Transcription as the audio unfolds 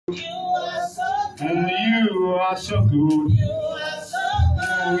You are so good. You are so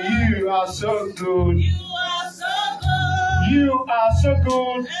good. You are so good. You are so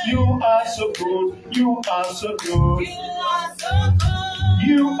good. You are so good. You are so good.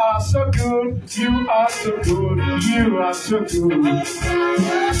 You are so good. You are so good. You are so good.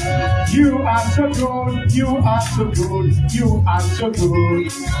 You are so good. You are so good. You are so good.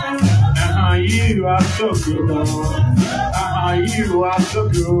 You are so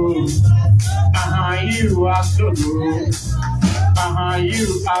good. You are so good.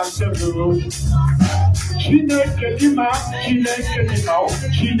 You are so good. Chineke dima, Chineke dima,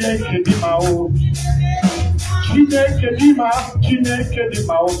 Chineke dima. Chineke dima, Chineke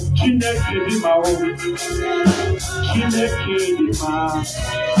dima, Chineke dima. Chineke dima,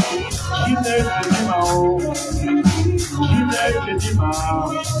 Chineke dima. Chineke dima,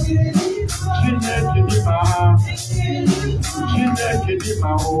 Chineke dima. Chineke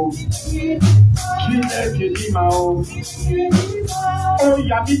dima. Chineke dima. Oh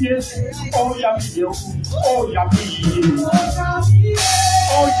yamiye, oh yamiye, oh yamiye.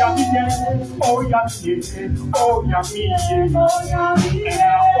 Oh yamiye, oh yamiye,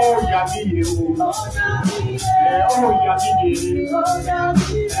 oh yamiye. Oh yamiye, oh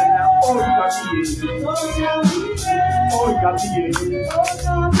yamiye. Oh yamiye,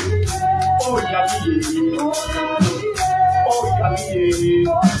 oh yamiye. Oh yamiye.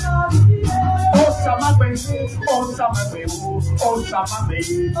 Oh Samabe, oh Samabe, oh Samabe,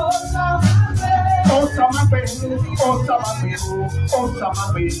 oh Samabe, oh Samabe, oh Samabe, oh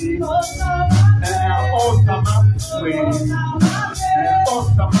Samabe, oh Samabe, oh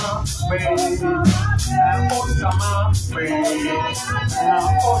Samabe, oh Samabe,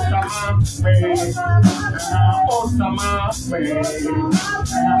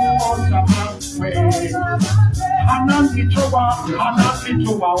 oh Samabe. Anandi Chowa, Anandi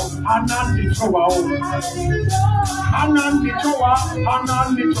Chowa, Anandi Chowa, Anandi Chowa,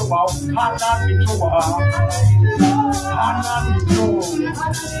 Anandi Chowa, Anandi Chowa, Anandi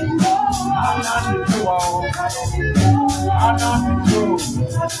Chowa, Anandi Chowa,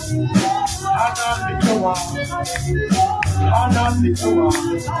 Anandi Chowa, Anandi Chowa,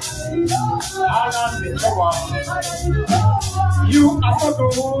 Anandi Chowa. You are so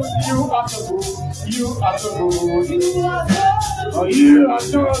good, you are so good, you are so good. Oh, you are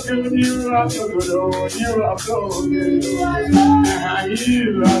so good, you are so good, oh, you are so good.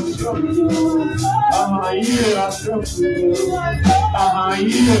 You are so good, you are so good. You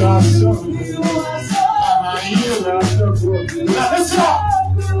are so good, you are so good. Let's go.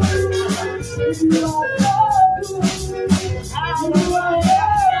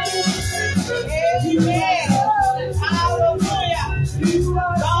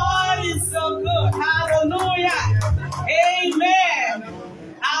 God is so good. Hallelujah. Amen.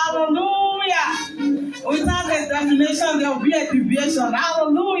 Hallelujah. Without examination, there will be a deviation.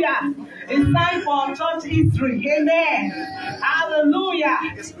 Hallelujah. It's time for church history. Amen. Hallelujah.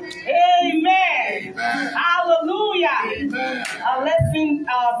 Amen. Hallelujah. Let's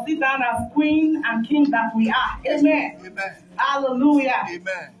sit down as queen and king that we are. Amen. Hallelujah.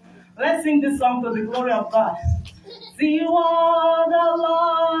 Let's sing this song to the glory of God. See what the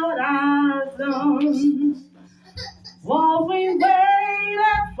Lord has done. What we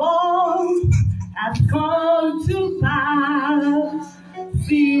waited for has come to pass.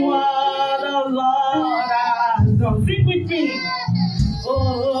 See what the Lord has done. Sing with me.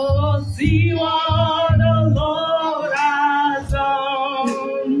 Oh, see what the Lord has done.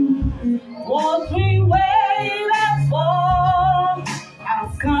 What we waited for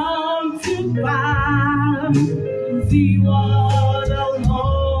has come to pass. See what the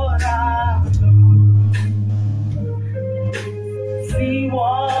Lord has done. See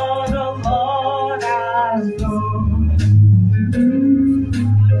what the Lord has done.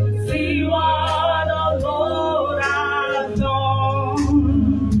 See what the Lord has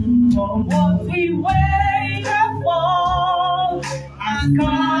done. For what we waited for has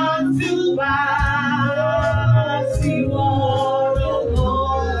come to pass. See what the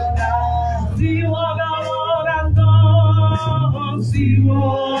Lord has done. See what the Lord has done. See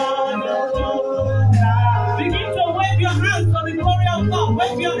what the Lord has done. Begin to wave your hands for the glory of God.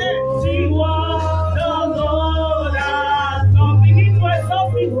 Wave your hands. See what the Lord has done. Begin to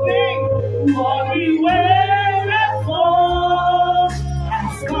exalt His name. What we waited for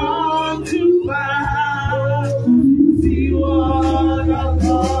has come to pass. See what the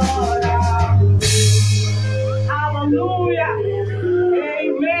Lord has done. Hallelujah.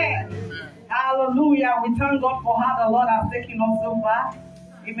 Amen. Hallelujah. We thank God for how the Lord has taken us so far.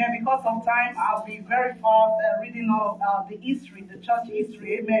 Amen. Because of time, I'll be very fast reading all the history, the church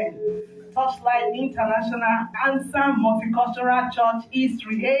history. Amen. Torchlight International Ansan Multicultural Church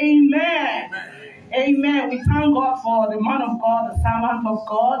history. Amen. Amen. We thank God for the man of God, the servant of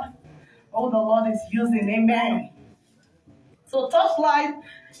God. Oh, the Lord is using. Amen. So Torchlight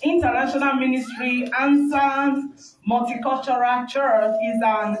International Ministry, Ansan Multicultural Church is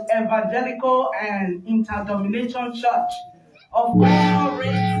an evangelical and interdenomination church of all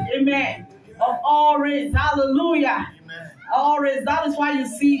races. Amen. Of all races. Hallelujah. Amen. All races. That is why you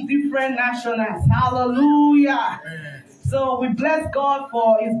see different nationals. Hallelujah. Amen. So we bless God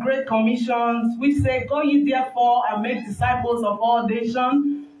for his great commissions. We say, go ye therefore and make disciples of all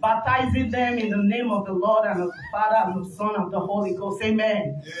nations, baptizing them in the name of the Lord and of the Father and the Son and the Holy Ghost.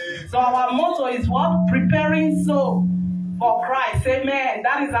 Amen. Amen. So our motto is what? Preparing soul for Christ. Amen.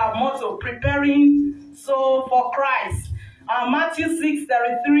 That is our motto. Preparing soul for Christ. Matthew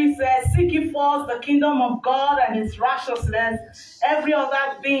 6:33 says, seek ye first the kingdom of God and his righteousness. Every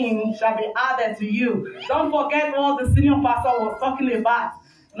other thing shall be added to you. Don't forget what the senior pastor was talking about.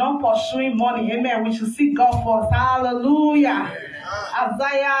 Not pursuing money. Amen. We should seek God first. Hallelujah.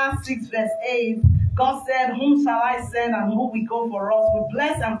 Isaiah 6:8. God said, whom shall I send and who will go for us? We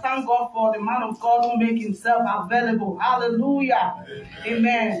bless and thank God for the man of God who make himself available. Hallelujah.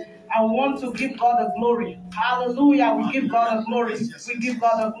 Amen. I want to give God the glory. Hallelujah. We give God the glory. We give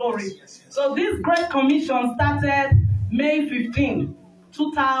God the glory. So this great commission started May 15,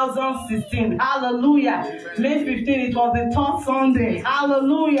 2016. Hallelujah. Amen. May 15, it was the third Sunday.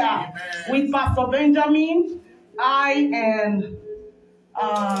 Hallelujah. Amen. With Pastor Benjamin, and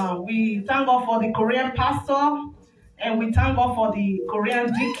we thank God for the Korean pastor, and we thank God for the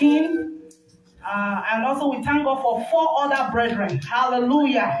Korean deacon. And also we thank God for 4 other brethren.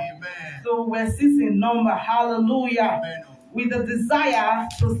 Hallelujah. Amen. So we're 6 in number. Hallelujah. Amen. With the desire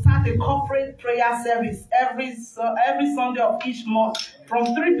to start a corporate prayer service every Sunday of each month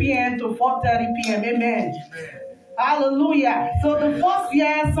from 3 p.m. to 4:30 p.m. Amen. Amen. Hallelujah. So the first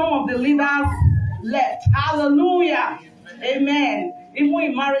year, some of the leaders left. Hallelujah. Amen. Even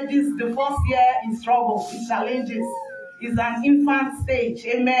in marriages, the first year is struggle, is challenges. Is an infant stage.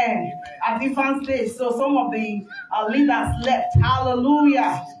 Amen. At infant stage. So some of the leaders left.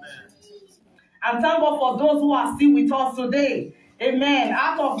 Hallelujah. And thank God for those who are still with us today. Amen.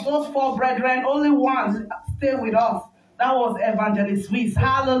 Out of those 4 brethren, only one stayed with us. That was Evangelist Swiss.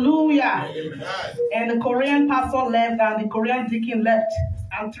 Hallelujah. Amen. And the Korean pastor left and the Korean deacon left.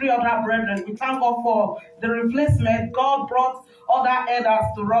 And 3 other brethren. We thank God for the replacement. God brought other elders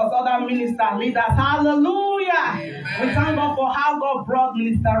to us, other minister leaders. Hallelujah. Amen. We thank God for how God brought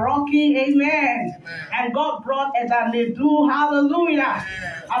Minister Rocky. Amen. Amen. And God brought Eda Nedu. Hallelujah.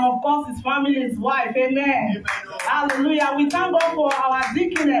 Amen. And of course his family, his wife. Amen. Amen. Hallelujah. We thank God for our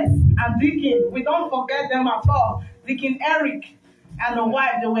deaconess and deacon. We don't forget them at all. Deacon Eric and the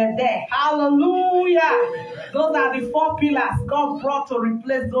wife, they were there. Hallelujah. Amen. Those are the 4 pillars God brought to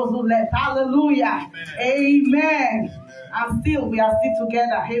replace those who left. Hallelujah. Amen. Amen. And still, we are still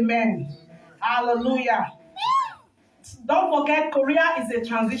together. Amen. Hallelujah. Don't forget, Korea is a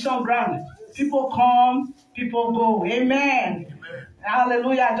transition ground. People come, people go. Amen. Amen.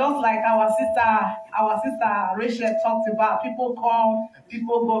 Hallelujah. Just like our sister Rachel talked about, people come,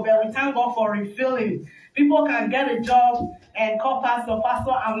 people go. But we thank God for refilling. People can get a job and call Pastor,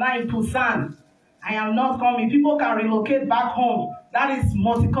 I'm not in Busan. I am not coming. People can relocate back home. That is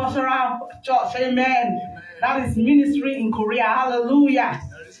multicultural church. Amen. Amen. That is ministry in Korea. Hallelujah.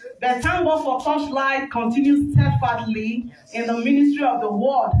 The thank God for Torchlight continues steadfastly in the ministry of the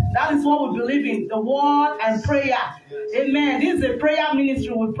word. That is what we believe in, the word and prayer. Amen. This is a prayer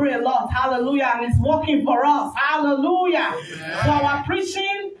ministry. We pray a lot. Hallelujah. And it's working for us. Hallelujah. Amen. So our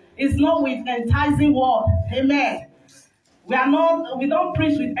preaching is not with enticing word. Amen. We don't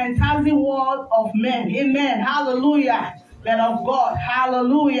preach with enticing word of men. Amen. Hallelujah. But of God.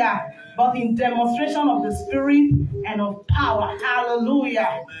 Hallelujah. But in demonstration of the Spirit and of power.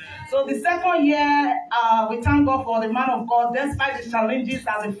 Hallelujah. So the second year, we thank God for the man of God, despite the challenges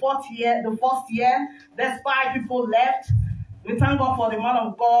as the first year, despite people left, we thank God for the man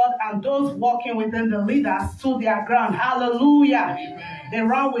of God and those working within the leaders stood their ground. Hallelujah. Amen. They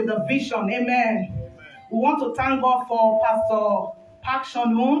ran with the vision. Amen. We want to thank God for Pastor Park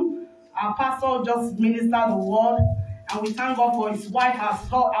Shon-hoon. Our pastor just ministered the word. And we thank God for his wife as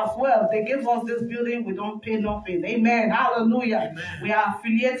well. They gave us this building. We don't pay nothing. Amen. Hallelujah. Amen. We are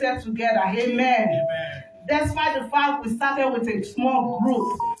affiliated together. Amen. Amen. Despite the fact we started with a small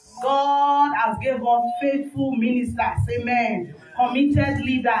group, God has given us faithful ministers. Amen. Committed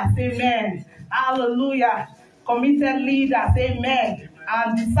leaders. Amen. Hallelujah. Committed leaders. Amen.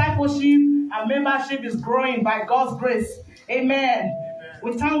 And discipleship and membership is growing by God's grace. Amen.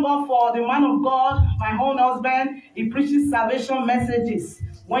 We thank God for the man of God, my own husband. He preaches salvation messages.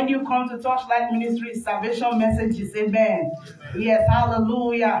 When you come to Torchlight Ministry, salvation messages, amen. Yes,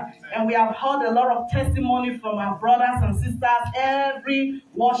 hallelujah. And we have heard a lot of testimony from our brothers and sisters. Every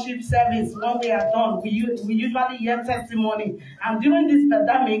worship service, when we are done, we usually hear testimony. And during this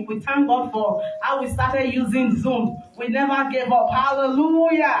pandemic, we thank God for how we started using Zoom. We never gave up.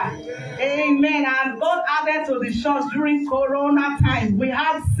 Hallelujah. Amen. And God added to the church during Corona time. We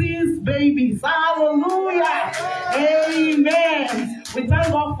had 6 babies. Hallelujah. Amen. We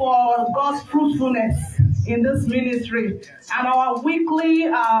thank God for God's fruitfulness in this ministry. And our weekly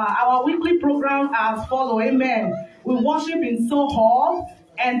program as follows. Amen. We worship in Soul Hall,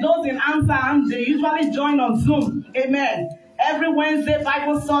 and those in Ansan, they usually join on Zoom. Amen. Every Wednesday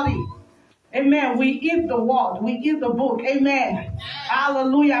Bible study. Amen. We eat the word. We eat the book. Amen.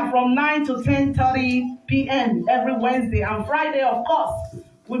 Hallelujah. From 9 to 10:30 p.m. every Wednesday. And Friday, of course,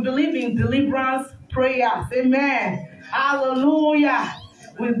 we believe in deliverance prayers. Amen. Hallelujah.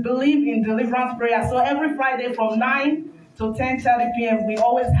 We believe in deliverance prayer. So every Friday from 9 to 10:30 p.m. we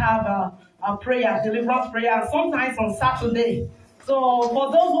always have a prayer, deliverance prayer, sometimes on Saturday. So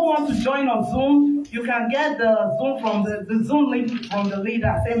for those who want to join on Zoom, you can get the Zoom from the Zoom link from the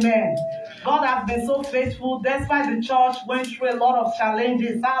leaders. Amen. God has been so faithful despite the church went through a lot of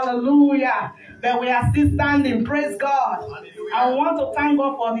challenges. Hallelujah. But we are still standing. Praise God. Hallelujah. I want to thank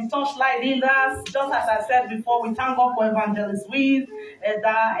God for the Torchlight leaders. Just as I said before, we thank God for Evangelist Wiz,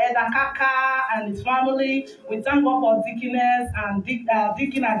 Eda Kaka and his family. We thank God for Deaconess and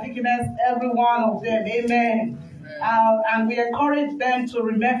Deacon and Deaconess, every one of them. Amen. And we encourage them to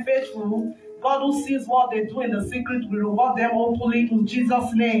remain faithful. God who sees what they do in the secret will reward them openly in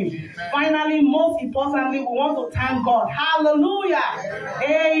Jesus' name. Amen. Finally, most importantly, we want to thank God. Hallelujah.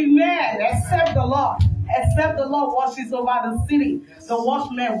 Amen. Except the Lord. Except the Lord watches over the city, the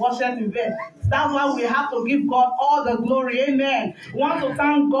watchmen worship in vain. That's why we have to give God all the glory. Amen. We want to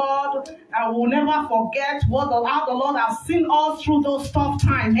thank God, and we'll never forget how the Lord has seen us through those tough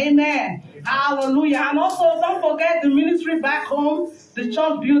times. Amen. Hallelujah. And also, don't forget the ministry back home, the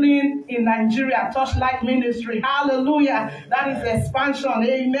church building in Nigeria, Torchlight Ministry. Hallelujah. That is expansion.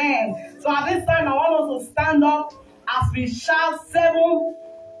 Amen. So at this time, I want us to stand up as we shout 7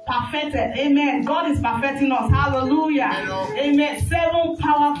 perfected. Amen. God is perfecting us. Hallelujah. Amen. 7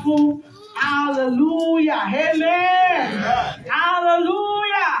 powerful. Hallelujah. Amen.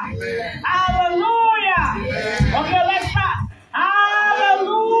 Hallelujah. Hallelujah. Okay, let's start.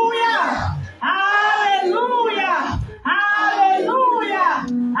 Hallelujah. Hallelujah. Hallelujah.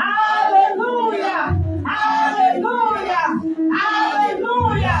 Hallelujah. Hallelujah.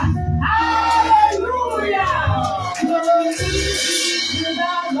 Hallelujah. Hallelujah. Glory to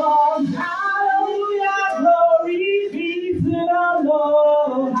the Lord. Hallelujah. Glory be to the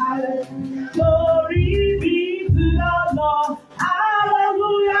Lord. Hallelujah. Glory be to the Lord.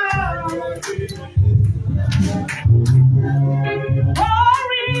 Hallelujah.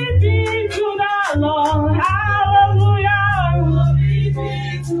 Glory be to the Lord. Hallelujah. Glory be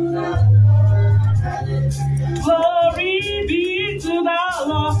to the Lord. Glory be to the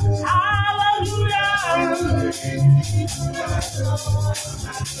Lord. Hallelujah.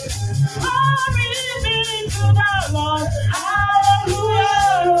 Glory be to the Lord. Hallelujah.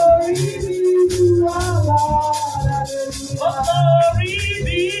 Glory be to the Lord. Glory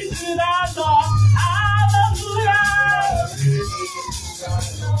be to the Lord. Hallelujah.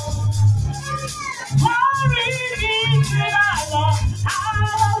 Glory be to the Lord.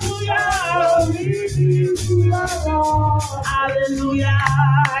 Hallelujah. Glory be to the Lord. Hallelujah.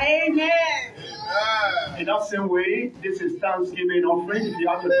 Amen. In that same way, this is Thanksgiving offering. If you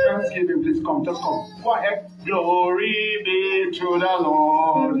have the Thanksgiving, please come. Just come. Go ahead. Glory be to the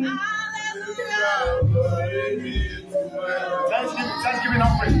Lord. Thanksgiving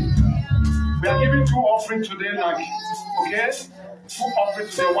offering. We are giving 2 offerings today, like, okay? 2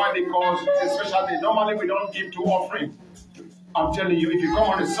 offerings today. Why? Because it's a special day. Normally, we don't give 2 offerings. I'm telling you, if you come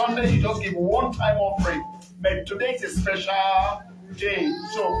on a Sunday, you just give 1-time offering. But today is a special day.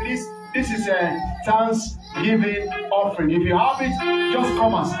 So please, this is a Thanksgiving offering. If you have it, just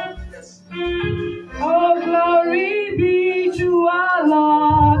come and yes. Oh, glory be to our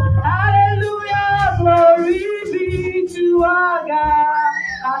Lord. Hallelujah. Glory be to our God.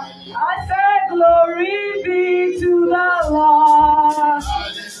 I say glory be to the Lord.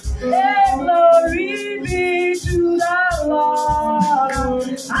 Hey, glory be to the Lord.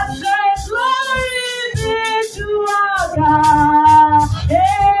 I say glory be to our God.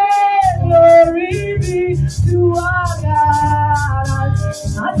 Hey, glory be to our God.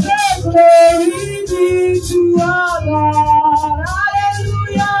 I say glory be to our God. Hallelujah.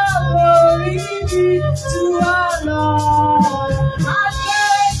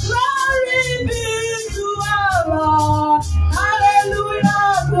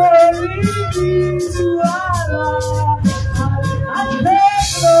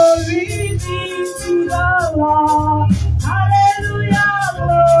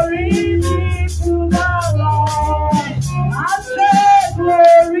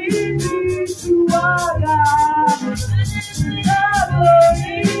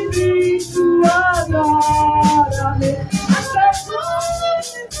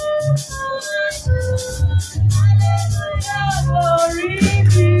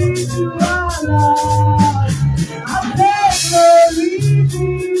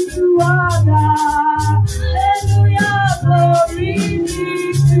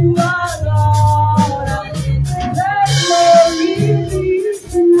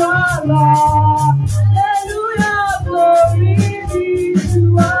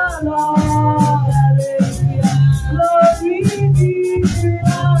 Lord, hallelujah. Glory be to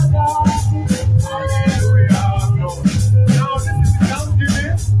our God. Hallelujah. Now this is the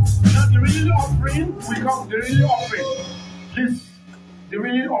thanksgiving. Now the real offering. We come the real offering. Please, the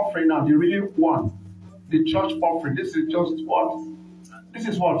real offering now, the real one. The church offering. This is just what? This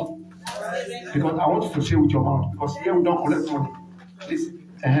is what? Because I want you to say with your mouth. Because here we don't collect money. Please.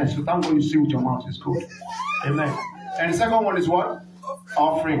 So thank God you say with your mouth. It's good. Amen. And the second one is what?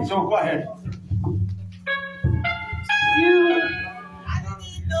 Offering. So go ahead.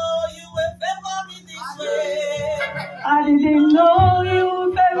 I didn't know you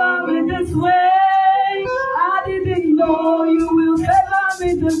would favor me this way. I didn't know you will favor me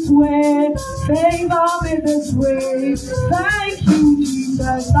this way. Favor me this way. Thank you,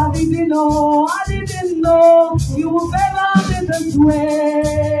 Jesus. I didn't know you will favor me this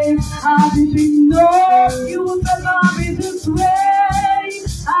way. I didn't know you will favor me this way.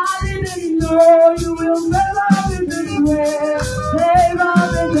 I didn't know you will favor me this way. Favor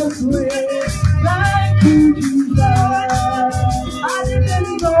me this way. Thank you, Jesus. I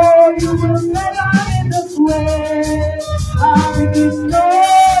didn't know you will never be this way. I didn't know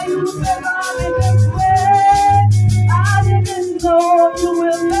you will never be this way. I didn't know you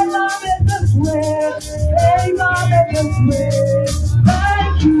will never be this way. Never be this way.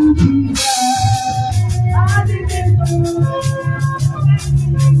 Thank you, Jesus. I didn't know you will never be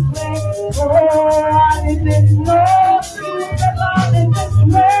this way. Oh, I didn't know you will never be this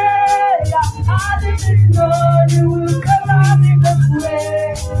way. I didn't know you would never be this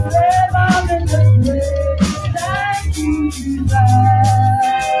way, never be this way. Thank you, Jesus.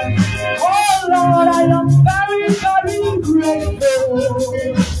 Oh Lord, I am very, very grateful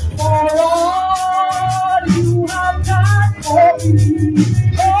for all you have done for me.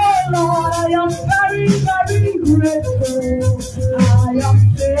 Oh Lord, I am very, very grateful. I am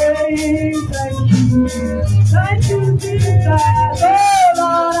saying thank you, Jesus. Oh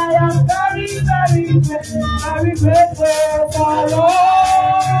Lord, I am very, very grateful for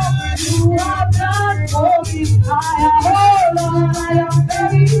all you have done for me. Oh Lord, I am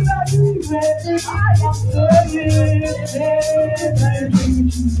very, very grateful. I am saying thank you,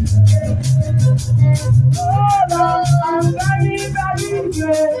 Jesus. Oh Lord, I'm very, very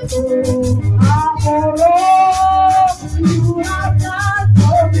grateful for all you have done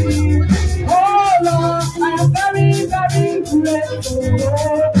for me. Oh Lord, I am very, very grateful.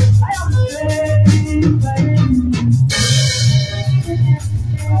 I am saying thank you.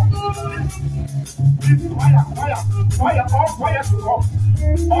 Choir, all choir to come.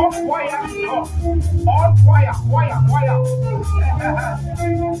 All choir to come. All choir.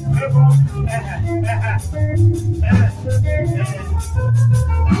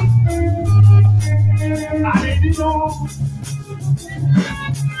 I didn't know.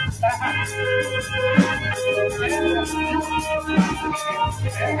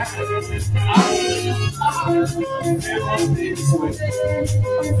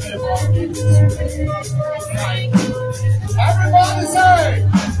 Everybody say,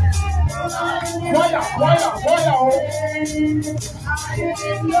 choir.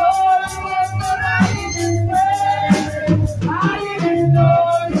 I didn't know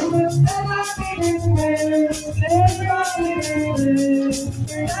you will never be this way.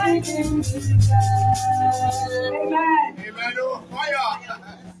 Thank you, Jesus. Amen. Amen. Choir.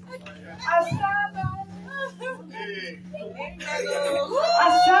 I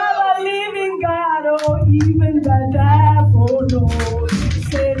serve a living God, oh, even the devil knows.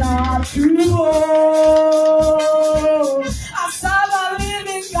 Say not true, oh. I serve a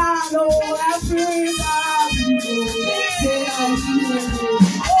living God, oh, everybody knows. Say not true,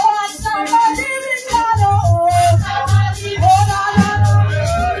 oh. I serve a living God, oh.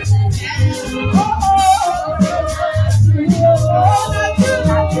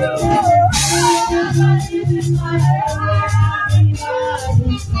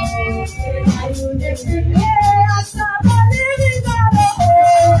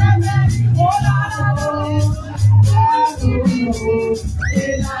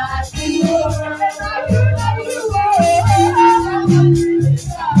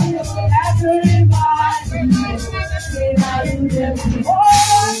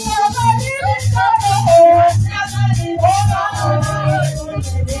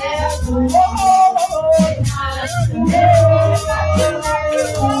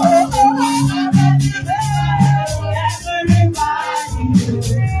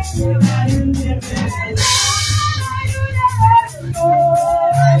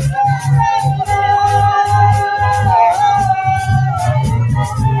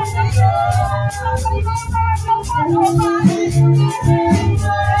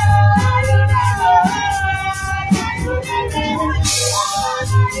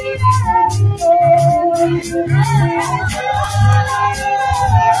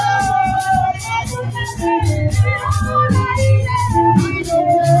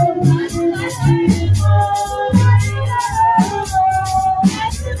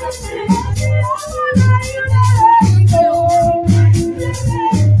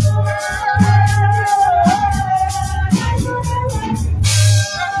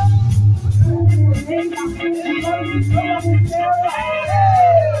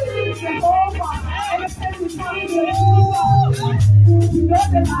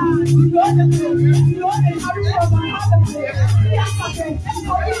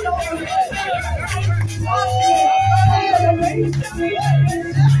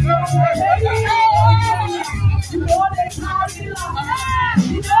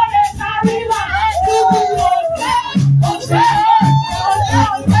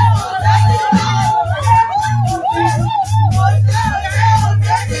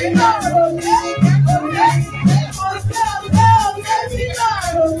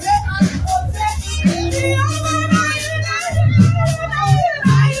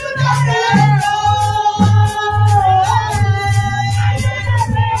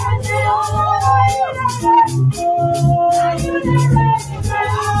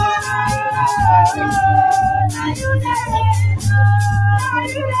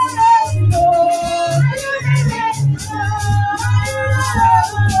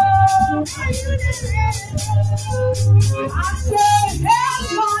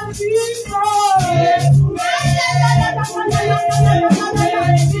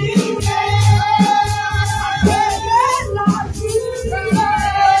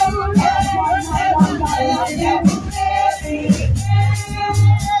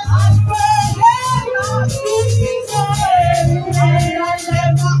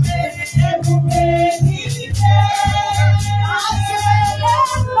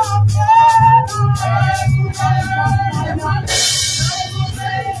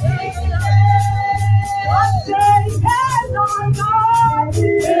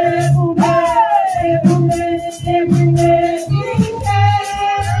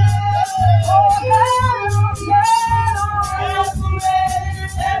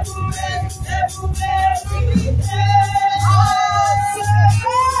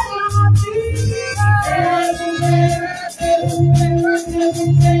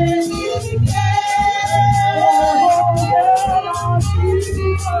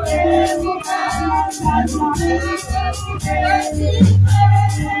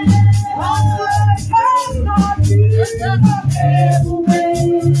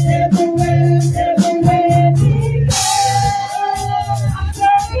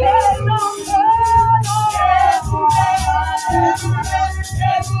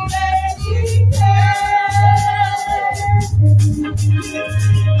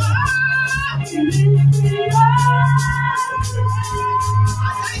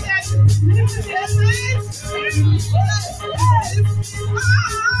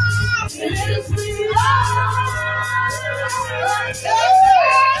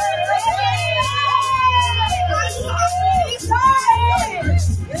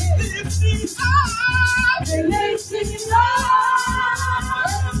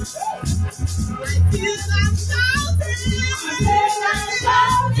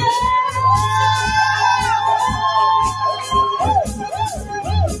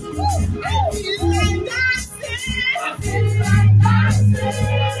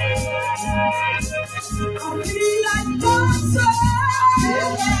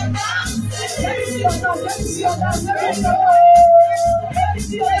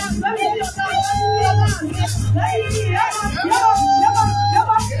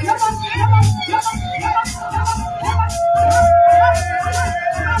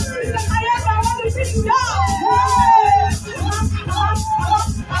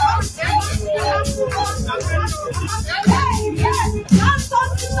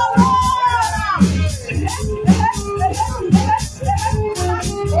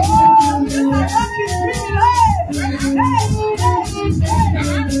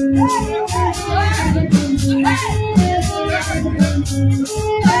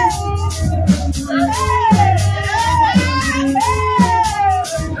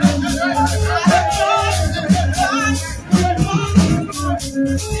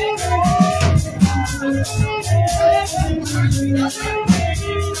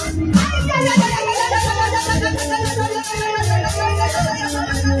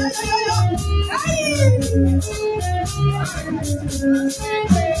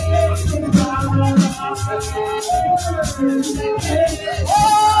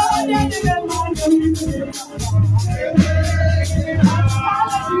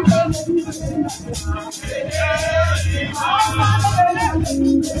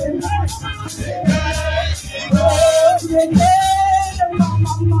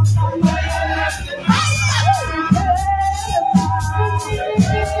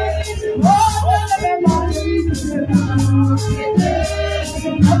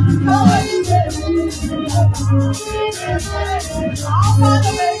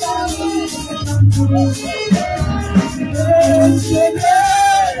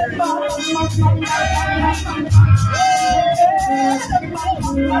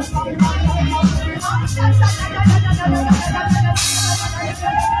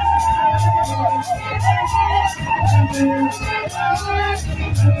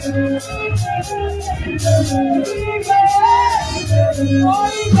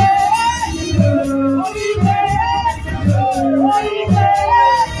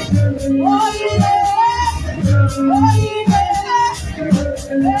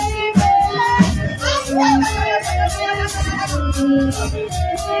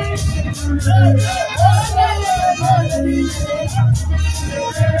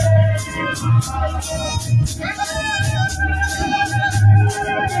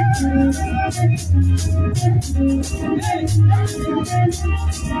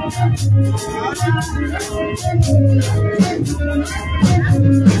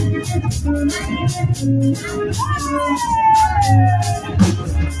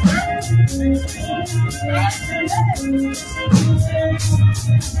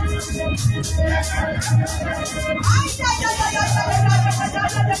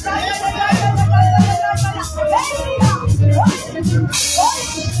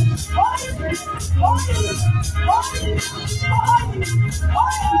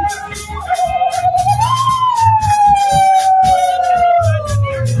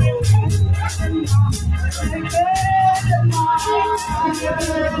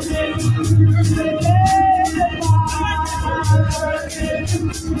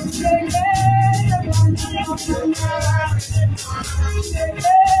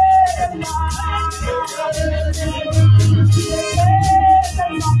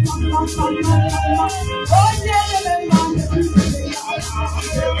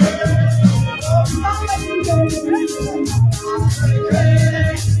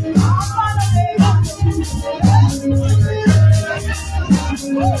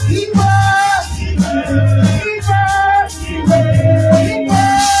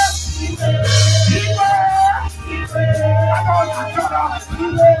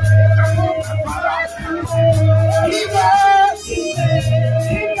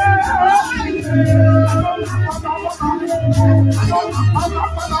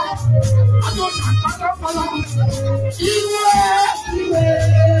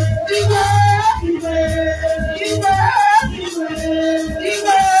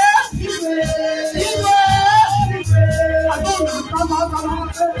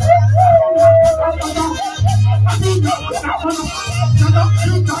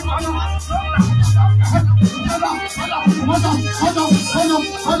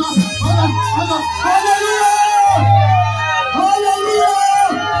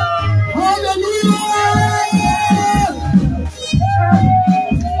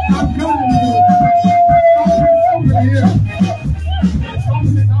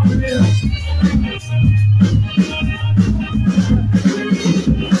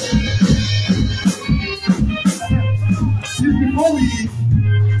 Before we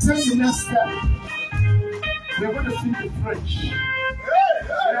take the next step, we're going to sing the French.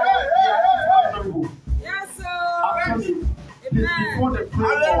 Yes, sir. Actually, before the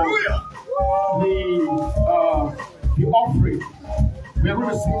prayer the offering, we're going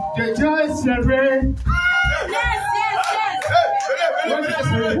to sing the Just Rain. Yes.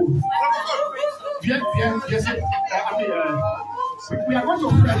 We are going to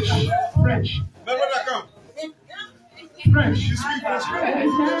French. French. You speak French.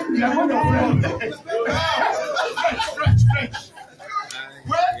 We are going to French.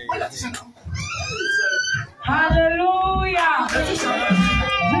 Where is it? Hallelujah. Je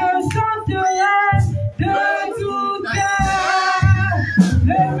chanterai de tout cœur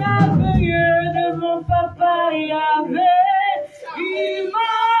le merveilleux de mon papa Yahvé. Il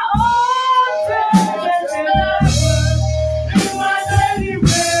m'a ôté de ténèbres, il m'a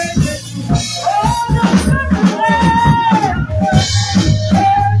délivré de tout. Oh, je chanterai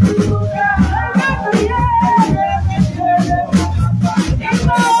de tout cœur le merveilleux.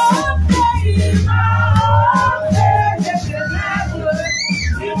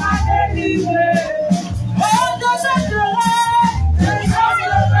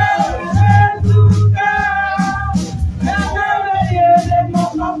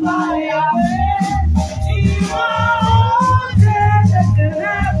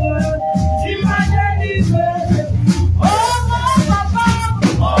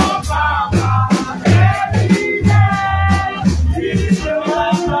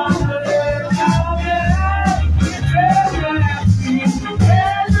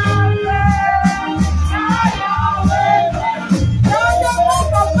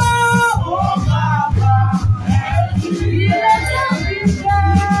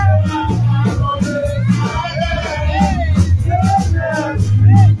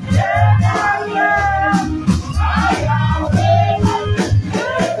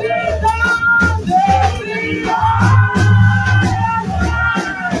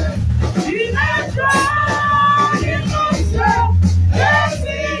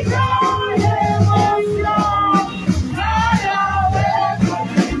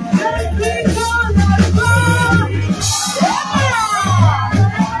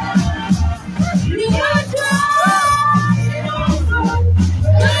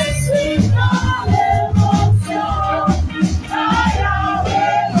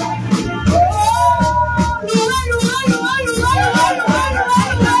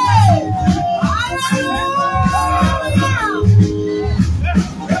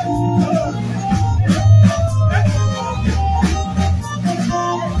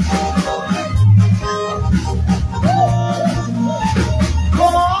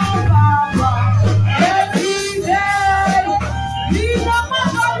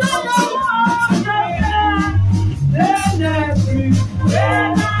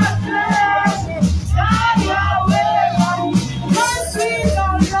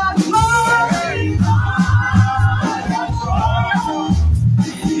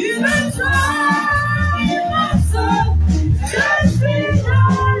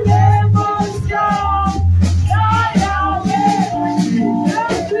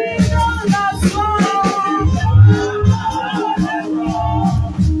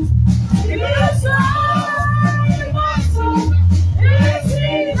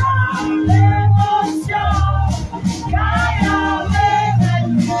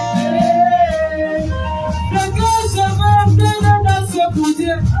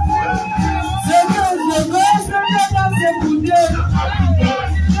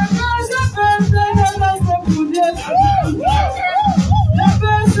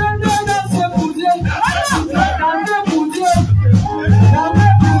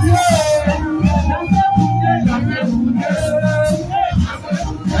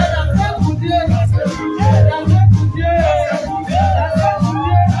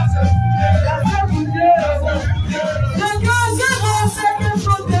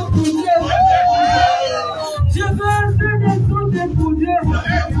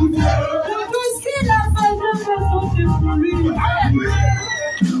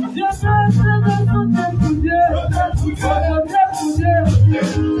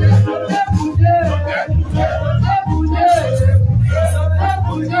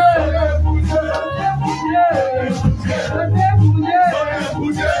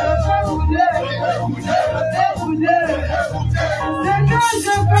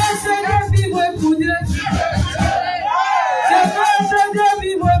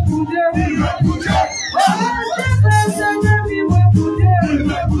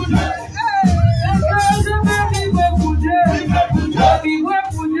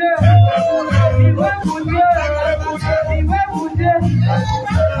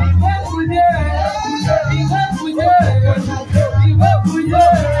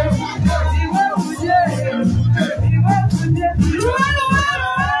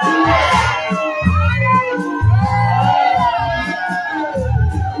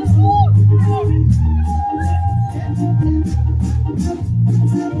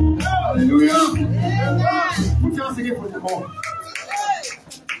 Hallelujah. Put your hands again for the call.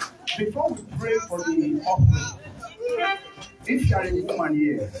 Before we pray for the offering, if you are a woman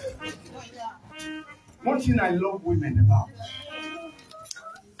here, one thing I love women about.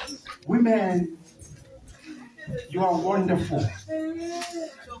 Women, you are wonderful.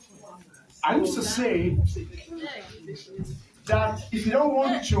 I used to say that if you don't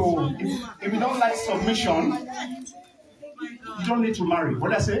want to, if you don't like submission, you don't need to marry. What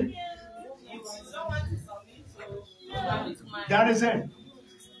did I say? That is it.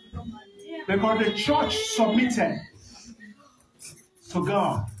 Because the church submitted to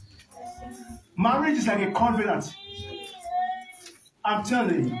God. Marriage is like a covenant. I'm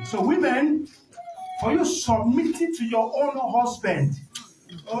telling you. So women, for you submitting to your own husband.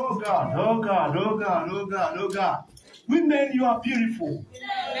 Oh God, oh God, oh God, oh God, oh God. Women, you are beautiful.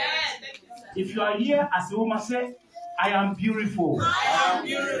 If you are here as a woman, say, I am beautiful. I am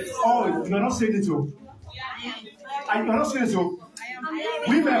beautiful. Oh, you are not saying it so. You are not saying it so.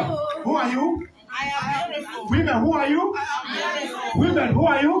 Women, who are you? I am beautiful. Women, who are you? I am beautiful. Women, who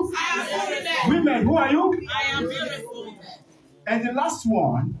are you? I am beautiful. Women, who are you? I am beautiful. And the last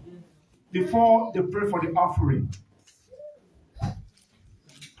one, before they pray for the offering,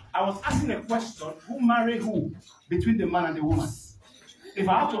 I was asking a question, who married who between the man and the woman? If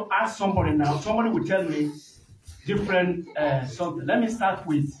I have to ask somebody now, somebody will tell me different something. Let me start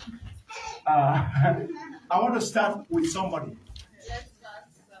with, I want to start with somebody.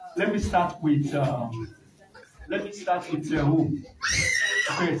 Let me start with who?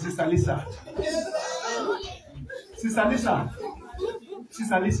 Okay, Sister Lisa. Sister Lisa.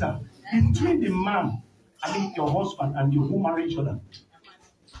 Sister Lisa. Between the man, I mean your husband and you who marry each other.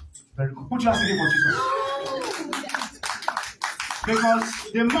 Very good. Put your hands together for Jesus.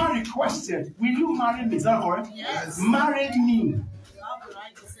 Because the man requested, will you marry me? Is that correct? Yes. Marry me.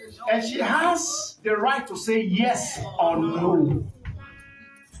 And she has the right to say yes or no.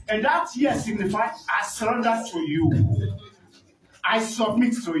 And that yes signifies I surrender to you. I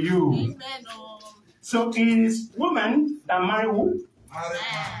submit to you. So it is women that marry who?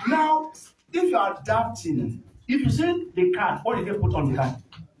 Now, if you are doubting, if you say the card, what did they put on the card?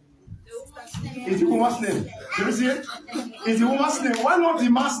 Is the woman's name? Do you see it? Is the woman's name? Why not the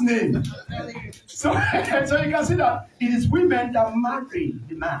man's name? So, so you can see that it is women that marry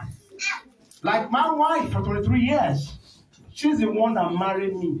the man. Like my wife for 23 years. She's the one that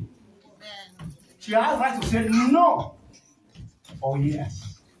married me. She has the right to say no or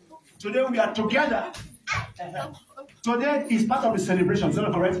yes. Today we are together. Today is part of the celebration. Is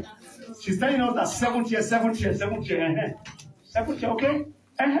that correct? She's telling us that 7th year, 7th year, 7th year. 7th year, okay?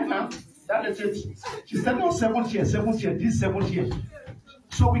 Now, that is it. She's telling us 7th year, 7th year, this 7th year.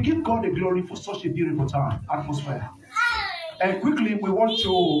 So we give God the glory for such a beautiful time, atmosphere. And quickly, we want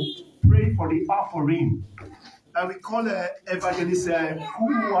to pray for the offering. And we call Evangelist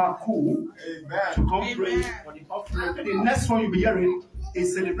Kuwaku to come pray for the offering. And the next one you'll be hearing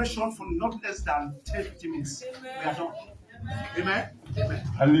is celebration for not less than 10-15 minutes. We are done. Amen. Amen.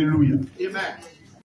 Hallelujah. Amen.